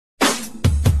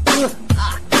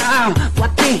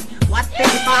Wati,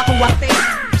 di pa ako wati.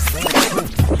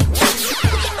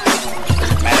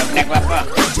 Malaptek pa po.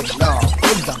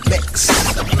 In the mix.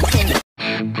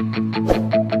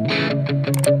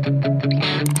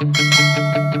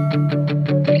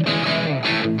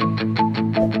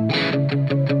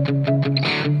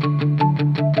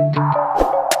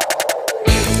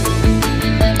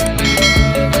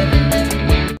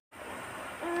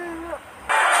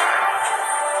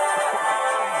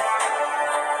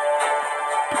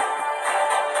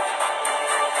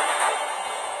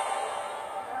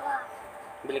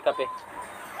 Bili kape.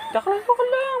 Daklan ko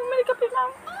lang. Bili kape,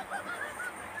 ma'am.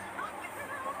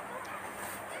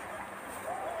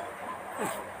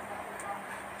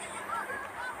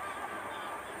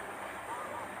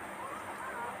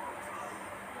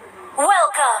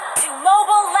 Welcome to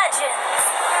Mobile Legends!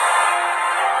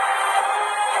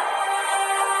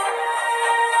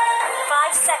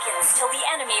 5 seconds till the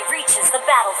enemy reaches the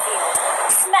battlefield.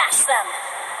 Smash them!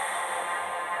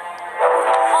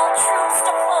 All troops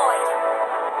deployed!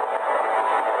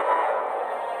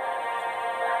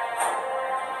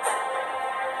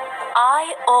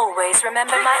 I always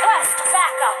remember my best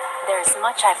backup. There's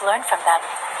much I've learned from them.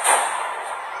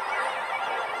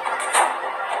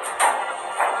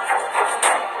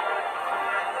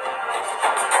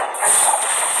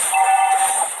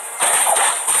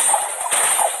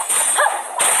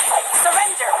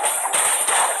 Surrender.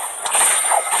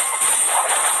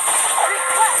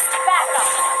 Request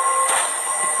backup.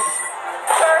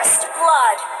 First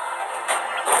blood.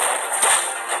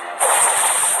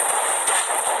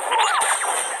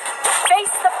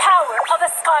 Face the power of a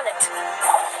Scarlet.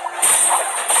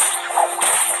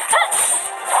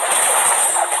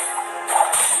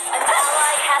 An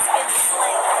ally has been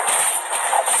slain.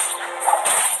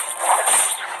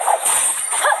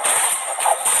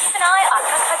 Keep an eye on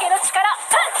Kakage no Chikara.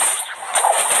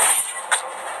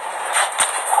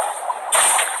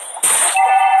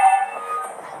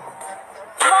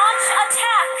 Launch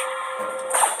attack.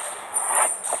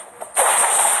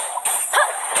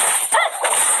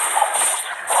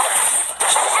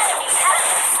 Enemy has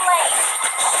been slain.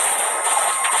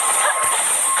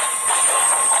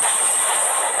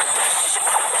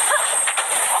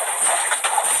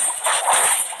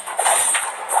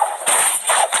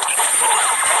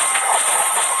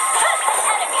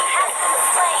 Enemy has been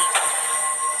slain.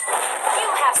 You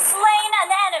have slain an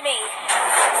enemy.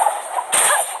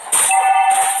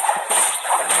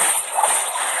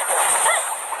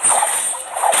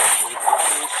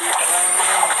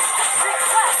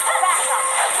 Request backup.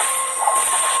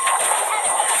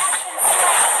 Enemy has been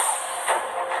slain.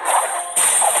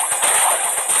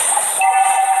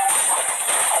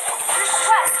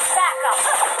 Request backup.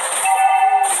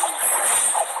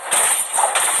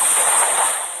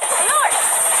 Lord!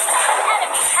 An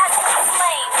enemy has been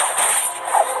slain.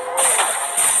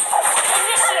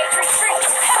 Initiate retreat.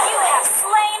 You have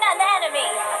slain an enemy.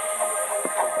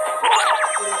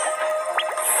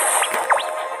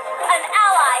 An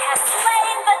ally has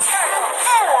slain the turtle.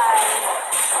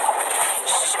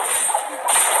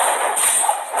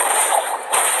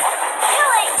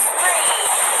 Killing spree.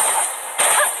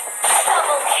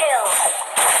 Double kill.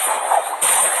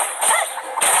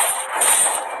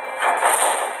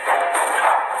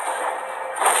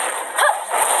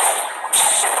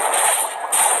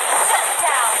 Shut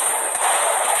down.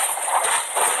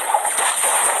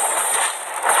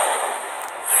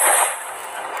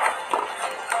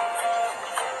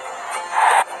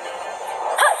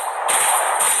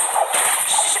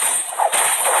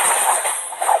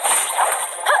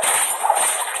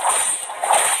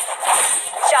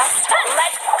 Just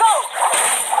let go.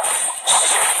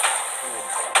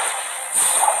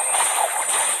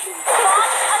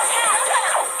 Launch attack.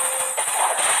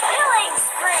 Killing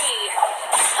spree.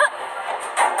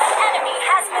 An enemy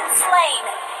has been slain.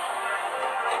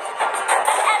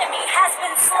 An enemy has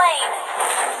been slain.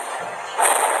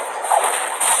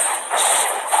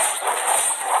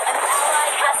 An ally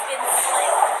has been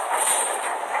slain.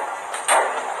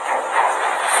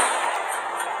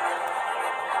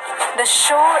 The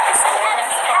shore is an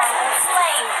enemy has been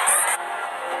slain.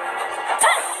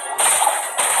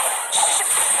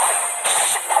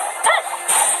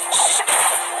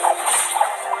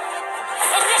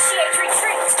 Initiate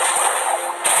retreat.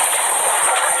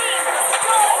 Team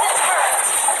destroy the turret.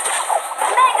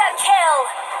 Mega kill.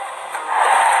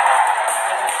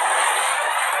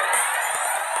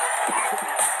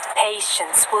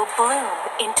 Patience will bloom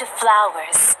into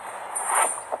flowers.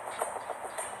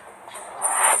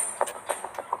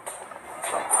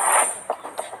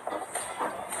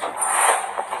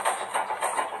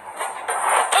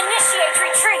 Initiate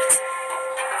retreat.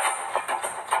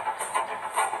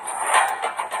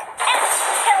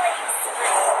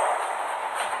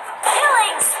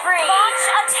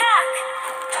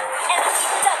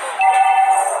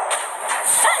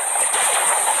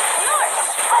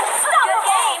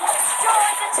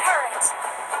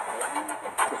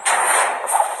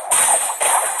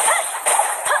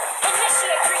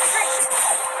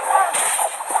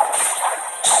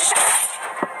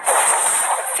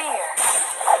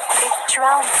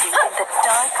 drowns you in the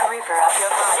dark river of your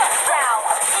mind. Shut down!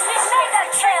 Initiate a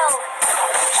kill!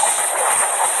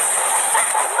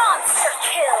 Monster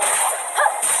kill!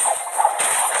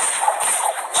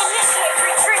 Initiate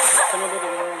retreat!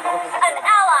 An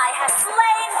ally has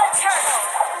slain the turtle!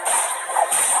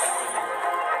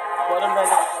 Walang ba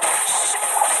na?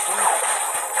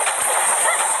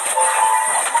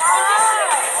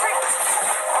 Initiate retreat!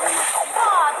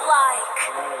 Godlike!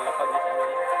 Lapag na siya.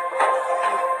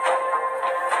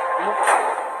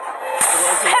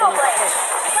 Hellblade!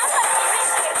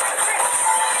 Initiate retreat!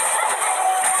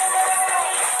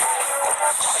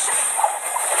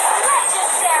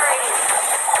 Legendary!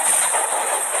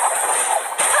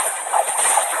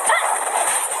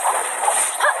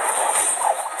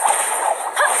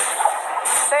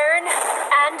 Burn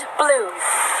and bloom.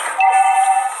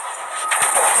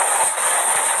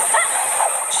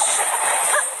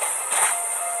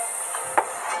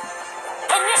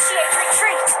 Initiate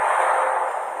retreat.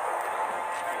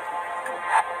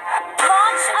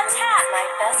 Launch attack. My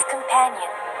best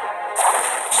companion.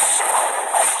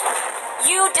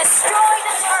 You destroy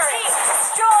the turret.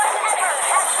 Destroy the turret.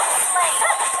 Has been slain.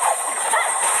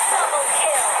 Double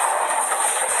kill.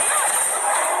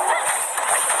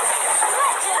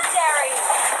 Legendary.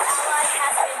 Ally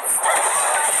has been slain.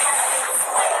 Ally has been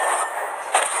slain.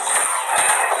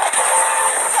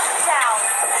 Shut down.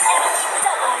 Enemy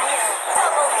double kill.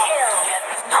 Double kill.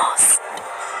 Lost.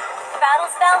 Battle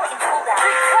spell in cooldown.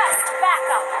 Request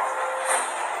backup.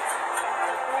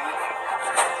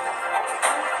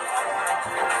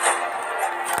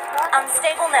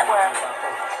 Unstable network.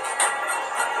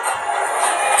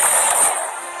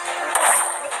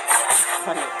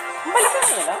 Balik ka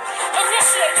nila.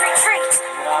 Initiate retreat.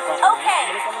 Hirapan ka.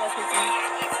 Okay. Balik ka na si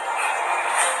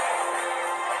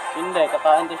Hindi,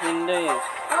 kataan to si Hindi.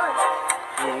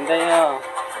 Hindi ah.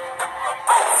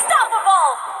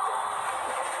 Unstoppable.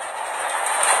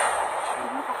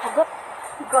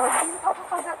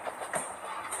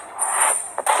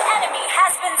 An enemy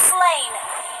has been slain.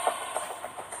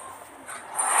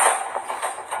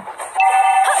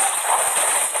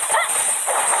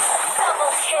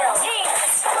 Double kill. Team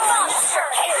monster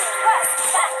kill. Request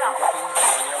backup.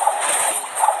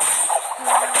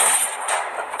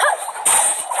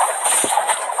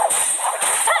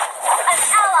 An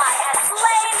ally has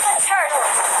slain the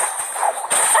turtle.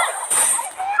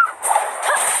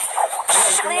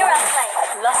 Clear a flame.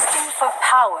 Lusting for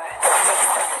power makes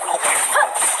them weak.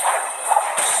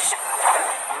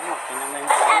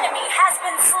 An enemy has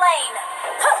been slain.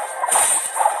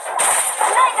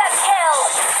 Mega kill.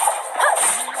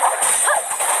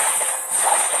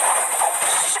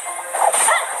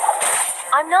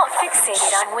 I'm not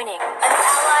fixated on winning. An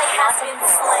ally has been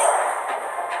slain.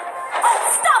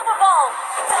 Unstoppable!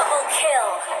 Double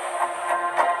kill.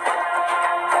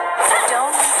 You don't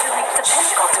need to reach the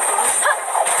pinnacle to believe.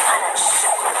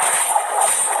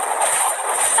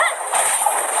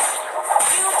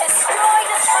 You destroy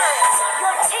the turret.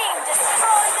 Your team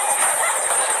destroyed the turret.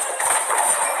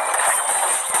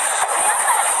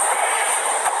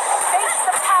 Face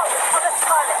the power of a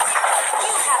scarlet.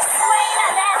 You have slain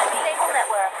an enemy. Stable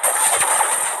network.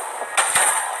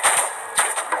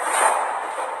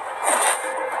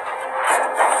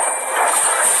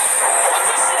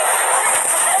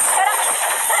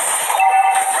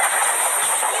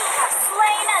 You have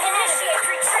slain an enemy. Initiate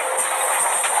retreat.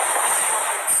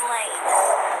 Slain.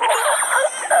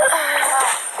 Oo, nahirapan.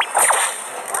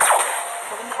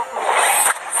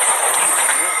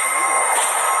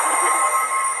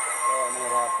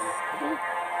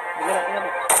 Hirap na.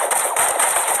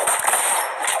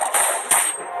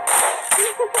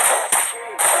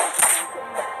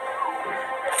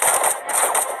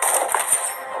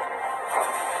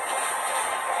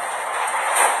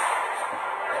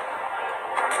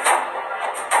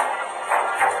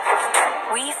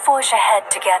 We forge ahead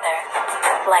together,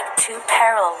 like two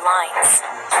parallel lines.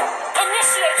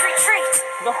 Initiate retreat!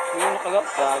 Ba, hindi nakagaw.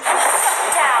 Gag. Shut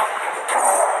down!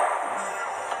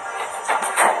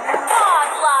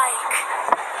 Godlike!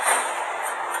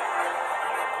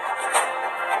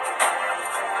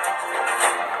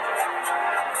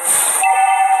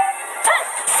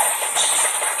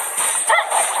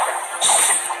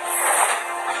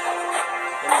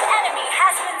 An enemy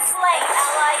has been slain.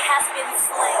 Ally has been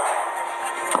slain.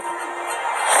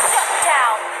 Shut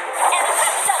down. Enemy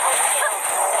double kill.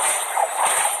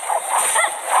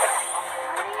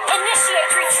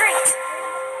 Initiate retreat.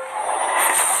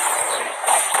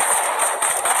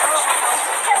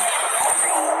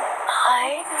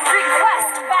 I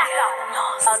request backup.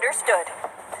 Understood.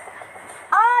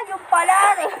 Ah, yung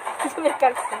pala eh.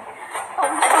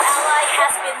 An ally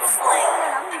has been slain.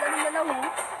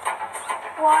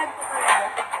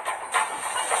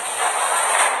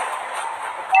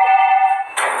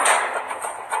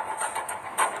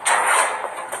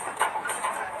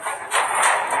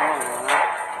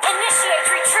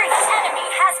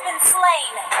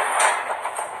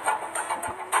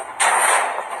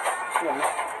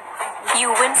 You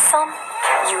win some,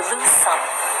 you lose some.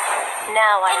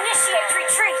 Now I initiate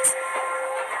retreat.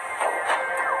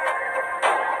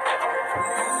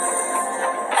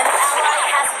 An ally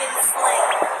has been slain.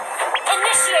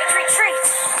 Initiate retreat.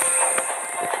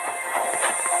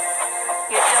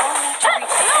 You don't need to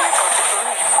reach the pinnacle to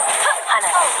believe.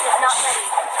 Hanabi is not ready.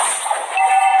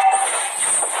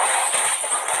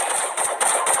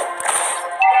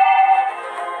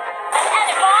 An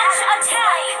enemy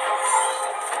attack.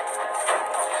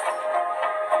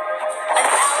 An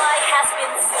ally has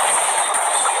been slain.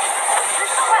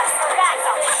 Request for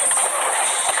backup.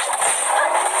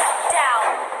 Down.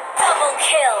 Double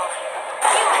kill.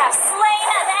 You have slain